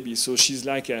tube baby. So she's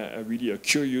like really a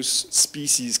curious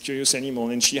species, curious animal.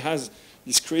 And she has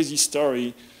this crazy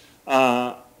story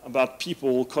about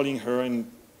people calling her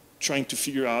and trying to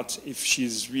figure out if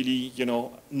she's really, you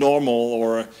know, normal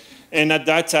or. And at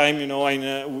that time, you know,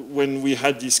 when we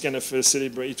had this kind of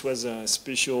it was a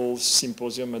special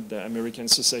symposium at the American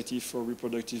Society for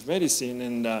Reproductive Medicine,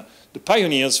 and the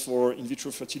pioneers for in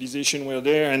vitro fertilization were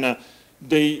there, and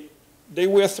they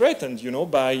were threatened, you know,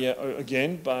 by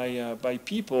by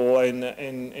people,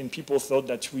 and people thought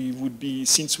that we would be,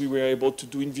 since we were able to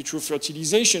do in vitro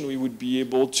fertilization, we would be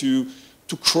able to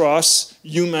cross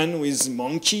human with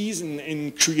monkeys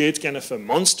and create kind of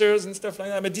monsters and stuff like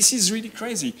that. But this is really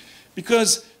crazy,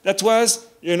 because that was,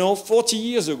 you know, 40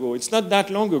 years ago. It's not that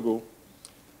long ago.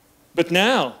 But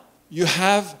now you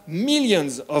have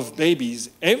millions of babies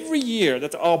every year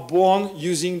that are born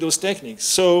using those techniques.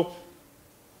 So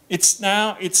it's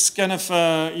kind of,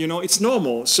 you know, it's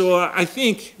normal. So I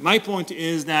think my point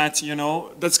is that, you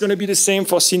know, that's going to be the same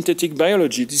for synthetic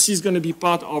biology. This is going to be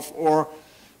part of our,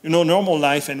 you know, normal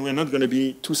life, and we're not going to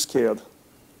be too scared.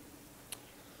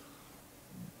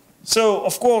 So,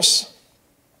 of course,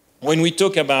 when we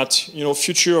talk about, you know,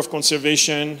 future of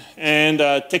conservation and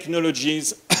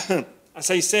technologies,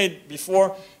 as I said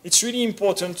before, it's really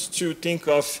important to think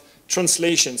of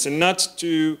translations and not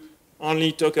to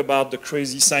only talk about the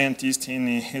crazy scientist in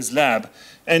his lab.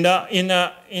 And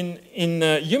in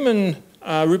human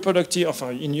reproductive,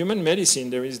 in human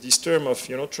medicine, there is this term of,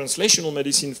 you know, translational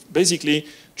medicine, basically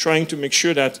trying to make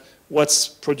sure that what's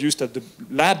produced at the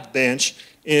lab bench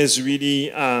is really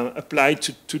applied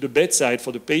to the bedside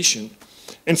for the patient.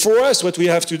 And for us, what we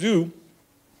have to do,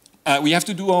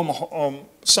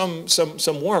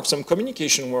 some work, some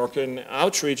communication work and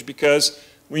outreach, because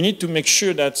we need to make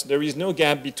sure that there is no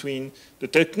gap between the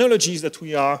technologies that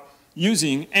we are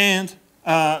using and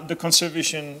the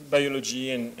conservation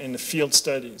biology and the field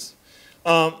studies.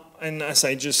 And as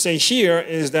I just say here,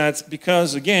 is that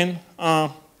because, again,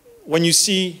 when you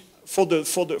see, for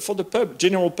the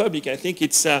general public, I think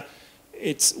it's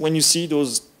when you see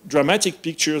those dramatic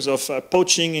pictures of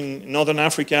poaching in Northern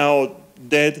Africa or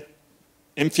dead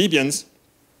amphibians,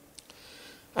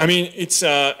 I mean, it's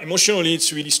emotionally,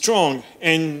 it's really strong,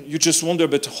 and you just wonder,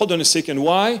 but hold on a second,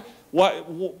 why?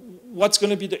 What's going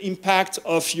to be the impact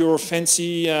of your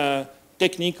fancy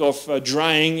technique of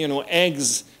drying, you know,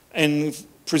 eggs and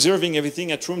preserving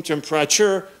everything at room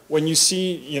temperature when you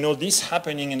see, you know, this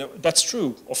happening? And that's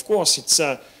true. Of course,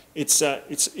 it's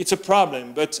a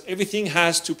problem, but everything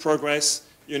has to progress,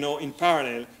 you know, in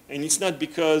parallel. And it's not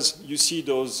because you see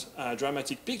those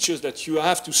dramatic pictures that you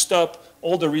have to stop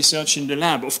all the research in the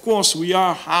lab. Of course, we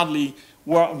are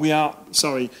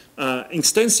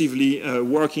extensively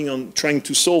working on trying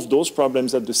to solve those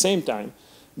problems at the same time.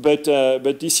 But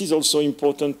this is also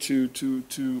important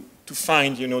to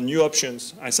find, you know, new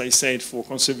options, as I said, for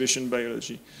conservation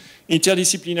biology.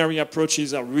 Interdisciplinary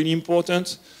approaches are really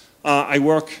important. I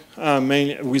work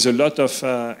mainly with a lot of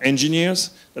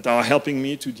engineers that are helping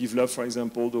me to develop, for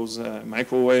example, those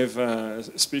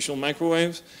special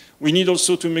microwaves. We need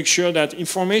also to make sure that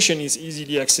information is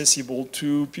easily accessible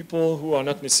to people who are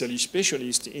not necessarily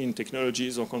specialists in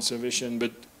technologies or conservation,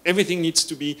 but everything needs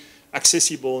to be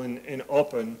accessible and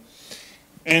open.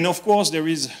 And of course, there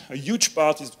is a huge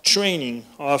part is training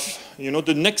of, you know,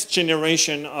 the next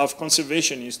generation of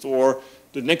conservationists or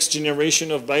the next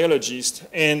generation of biologists.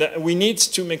 And we need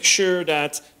to make sure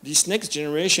that this next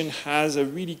generation has a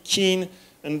really keen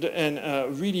and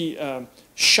really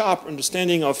sharp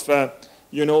understanding of,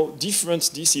 you know, different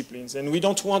disciplines. And we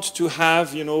don't want to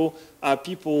have, you know,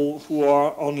 people who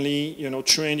are only, you know,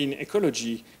 trained in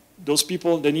ecology. Those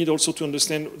people, they need also to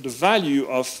understand the value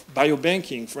of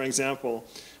biobanking, for example.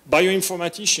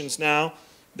 Bioinformaticians now,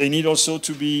 they need also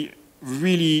to be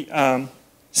really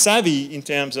savvy in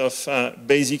terms of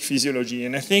basic physiology.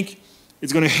 And I think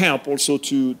it's going to help also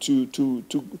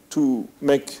to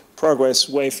make progress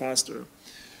way faster.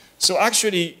 So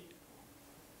actually,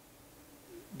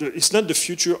 it's not the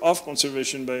future of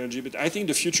conservation biology, but I think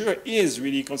the future is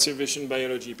really conservation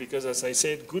biology, because as I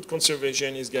said, good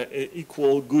conservation is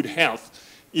equal good health,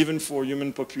 even for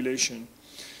human population.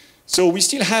 So we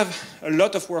still have a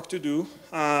lot of work to do.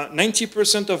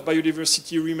 90% of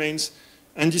biodiversity remains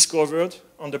undiscovered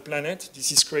on the planet.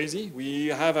 This is crazy. We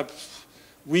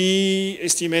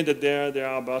estimate that there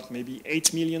are about maybe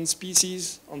 8 million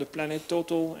species on the planet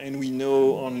total, and we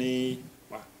know only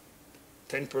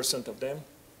 10% of them.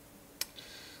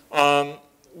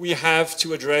 We have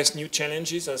to address new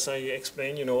challenges, as I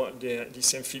explained, you know,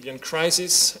 this amphibian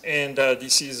crisis, and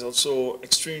this is also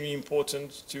extremely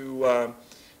important to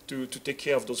take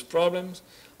care of those problems.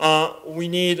 We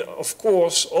need, of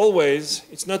course, always,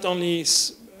 it's not only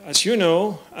as you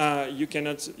know,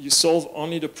 you solve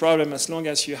only the problem as long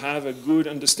as you have a good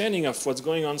understanding of what's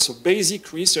going on. So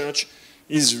basic research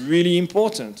is really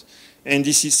important. And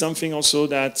this is something also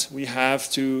that we have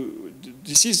to,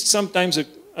 this is sometimes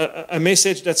a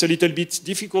message that's a little bit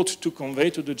difficult to convey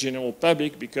to the general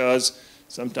public, because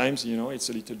sometimes, you know, it's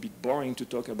a little bit boring to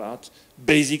talk about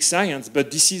basic science,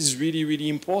 but this is really, really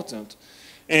important.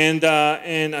 And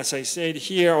as I said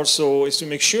here also, is to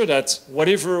make sure that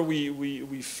whatever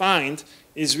we find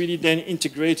is really then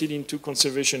integrated into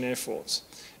conservation efforts.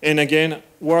 And again,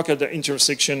 work at the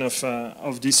intersection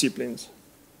of disciplines.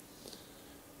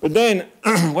 But then,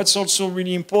 what's also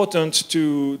really important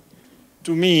to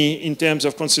me in terms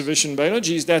of conservation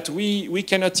biology is that we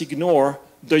cannot ignore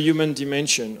the human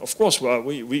dimension. Of course, well,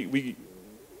 we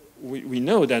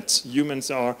know that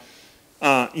humans are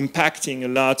impacting a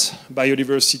lot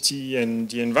biodiversity and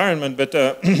the environment, but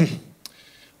the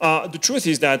truth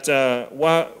is that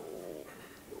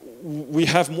we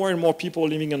have more and more people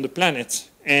living on the planet,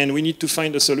 and we need to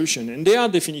find a solution. And there are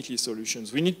definitely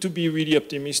solutions. We need to be really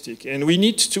optimistic, and we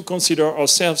need to consider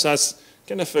ourselves as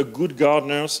kind of a good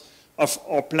gardeners of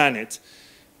our planet.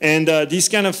 And this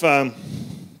kind of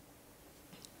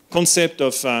concept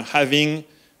of having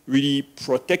really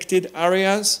protected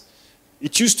areas,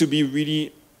 it used to be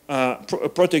really a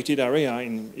protected area,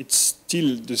 and it's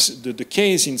still the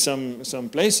case in some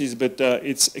places, but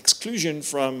it's exclusion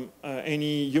from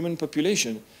any human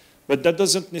population. But that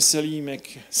doesn't necessarily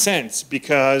make sense,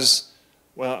 because,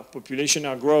 well, population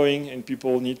are growing and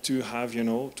people need to have, you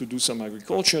know, to do some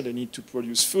agriculture, they need to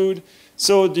produce food.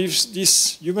 So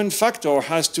this human factor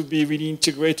has to be really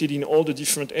integrated in all the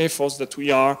different efforts that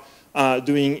we are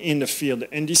doing in the field,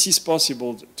 and this is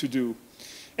possible to do.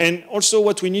 And also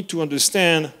what we need to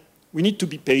understand, we need to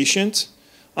be patient,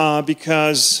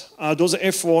 because those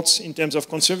efforts in terms of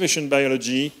conservation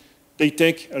biology, they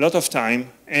take a lot of time,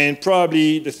 and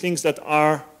probably the things that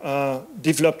are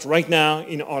developed right now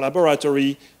in our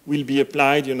laboratory will be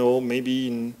applied, you know, maybe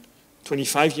in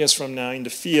 25 years from now in the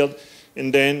field,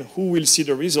 and then who will see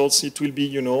the results? It will be,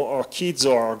 you know, our kids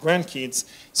or our grandkids.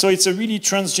 So it's a really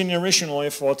transgenerational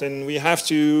effort, and we have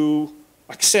to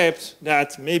accept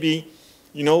that maybe,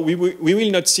 you know, we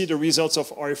will not see the results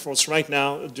of our efforts right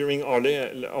now during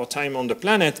our time on the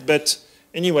planet, but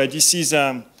anyway, this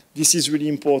is really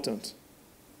important.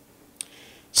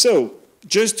 So,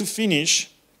 just to finish,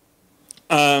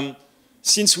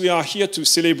 since we are here to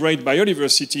celebrate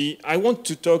biodiversity, I want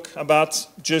to talk about,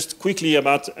 just quickly,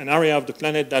 about an area of the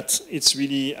planet that it's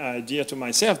really dear to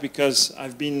myself, because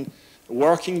I've been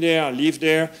working there, I live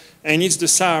there, and it's the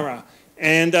Sahara.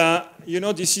 And, you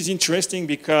know, this is interesting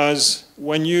because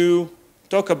when you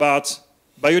talk about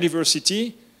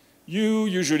biodiversity, you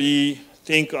usually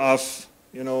think of,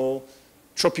 you know,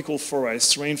 tropical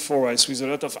forests, rainforests with a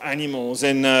lot of animals.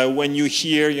 And when you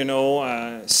hear, you know,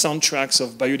 soundtracks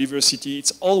of biodiversity,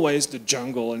 it's always the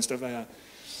jungle and stuff like that.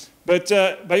 But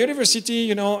biodiversity,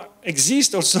 you know,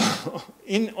 exists also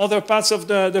in other parts of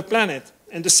the planet.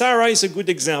 And the Sahara is a good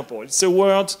example. It's the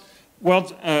world's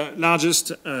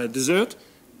largest desert.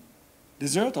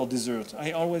 Desert or desert?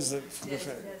 I always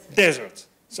desert.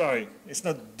 Sorry, it's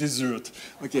not desert.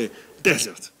 Okay,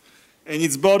 desert. And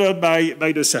it's bordered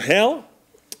by the Sahel.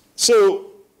 So,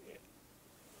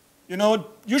 you know,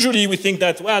 usually we think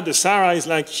that, well, the Sahara is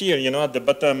like here, you know, at the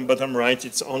bottom right,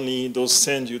 it's only those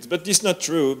sand dunes. But this is not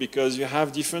true, because you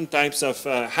have different types of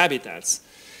habitats.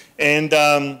 And,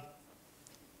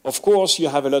 of course, you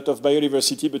have a lot of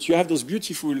biodiversity, but you have those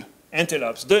beautiful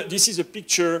antelopes. This is a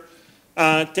picture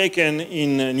taken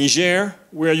in Niger,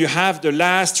 where you have the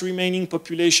last remaining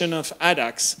population of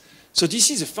addax. So this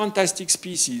is a fantastic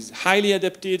species, highly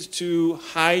adapted to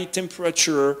high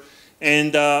temperature,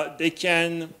 and they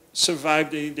can survive,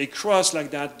 they cross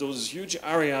like that, those huge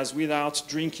areas without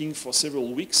drinking for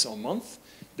several weeks or months.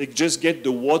 They just get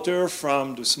the water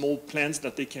from the small plants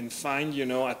that they can find, you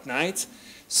know, at night.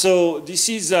 So this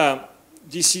is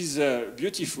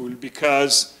beautiful,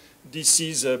 because this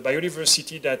is a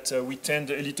biodiversity that we tend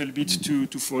a little bit to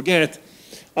forget.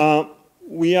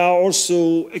 We are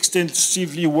also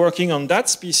extensively working on that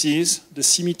species, the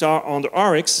scimitar on the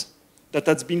oryx, that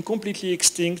has been completely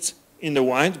extinct in the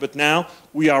wild, but now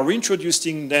we are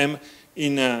reintroducing them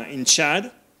in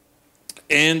Chad.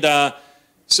 And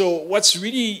so what's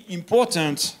really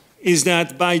important is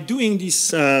that by doing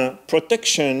this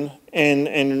protection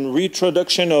and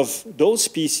reintroduction of those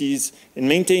species and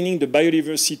maintaining the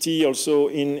biodiversity also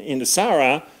in the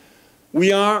Sahara,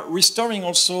 we are restoring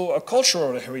also a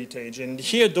cultural heritage. And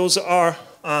here those are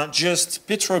just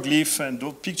petroglyphs and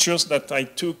those pictures that I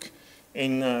took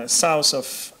in south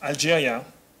of Algeria.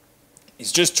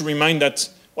 It's just to remind that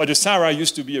Well, the Sahara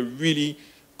used to be a really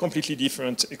completely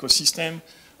different ecosystem.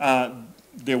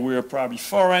 There were probably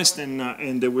forests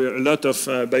and there were a lot of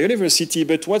biodiversity.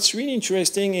 But what's really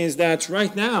interesting is that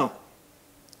right now,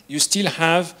 you still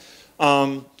have,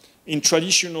 in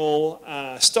traditional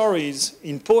stories,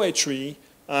 in poetry,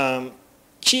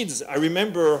 kids. I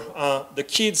remember the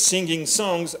kids singing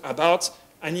songs about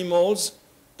animals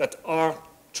that are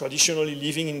traditionally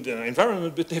living in the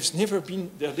environment, but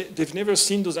they've never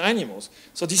seen those animals.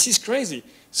 So this is crazy.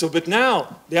 So, but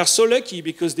now they are so lucky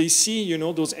because they see, you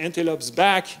know, those antelopes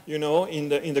back, you know, in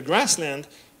the grassland,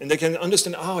 and they can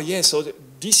understand. Oh, yeah. So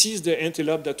this is the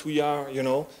antelope that we are, you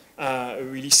know,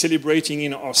 really celebrating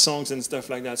in our songs and stuff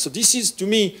like that. So this is, to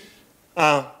me,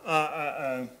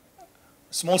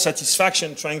 small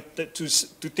satisfaction trying to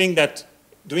think that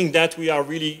doing that we are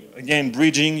really, again,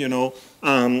 bridging, you know,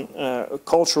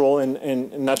 cultural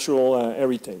and natural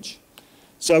heritage.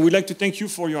 So I would like to thank you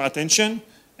for your attention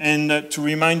and to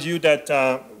remind you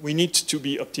that we need to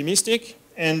be optimistic.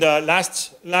 And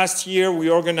last year we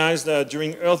organized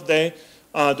during Earth Day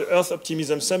the Earth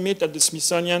Optimism Summit at the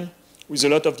Smithsonian with a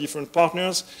lot of different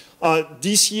partners.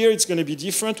 This year it's going to be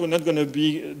different. We're not going to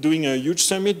be doing a huge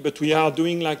summit, but we are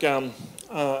doing like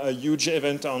a huge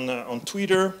event on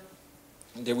Twitter.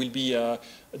 There will be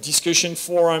discussion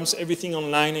forums, everything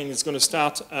online, and it's going to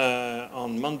start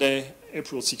on Monday,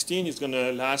 April 16. It's going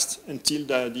to last until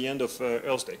the end of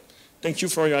Earth Day. Thank you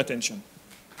for your attention.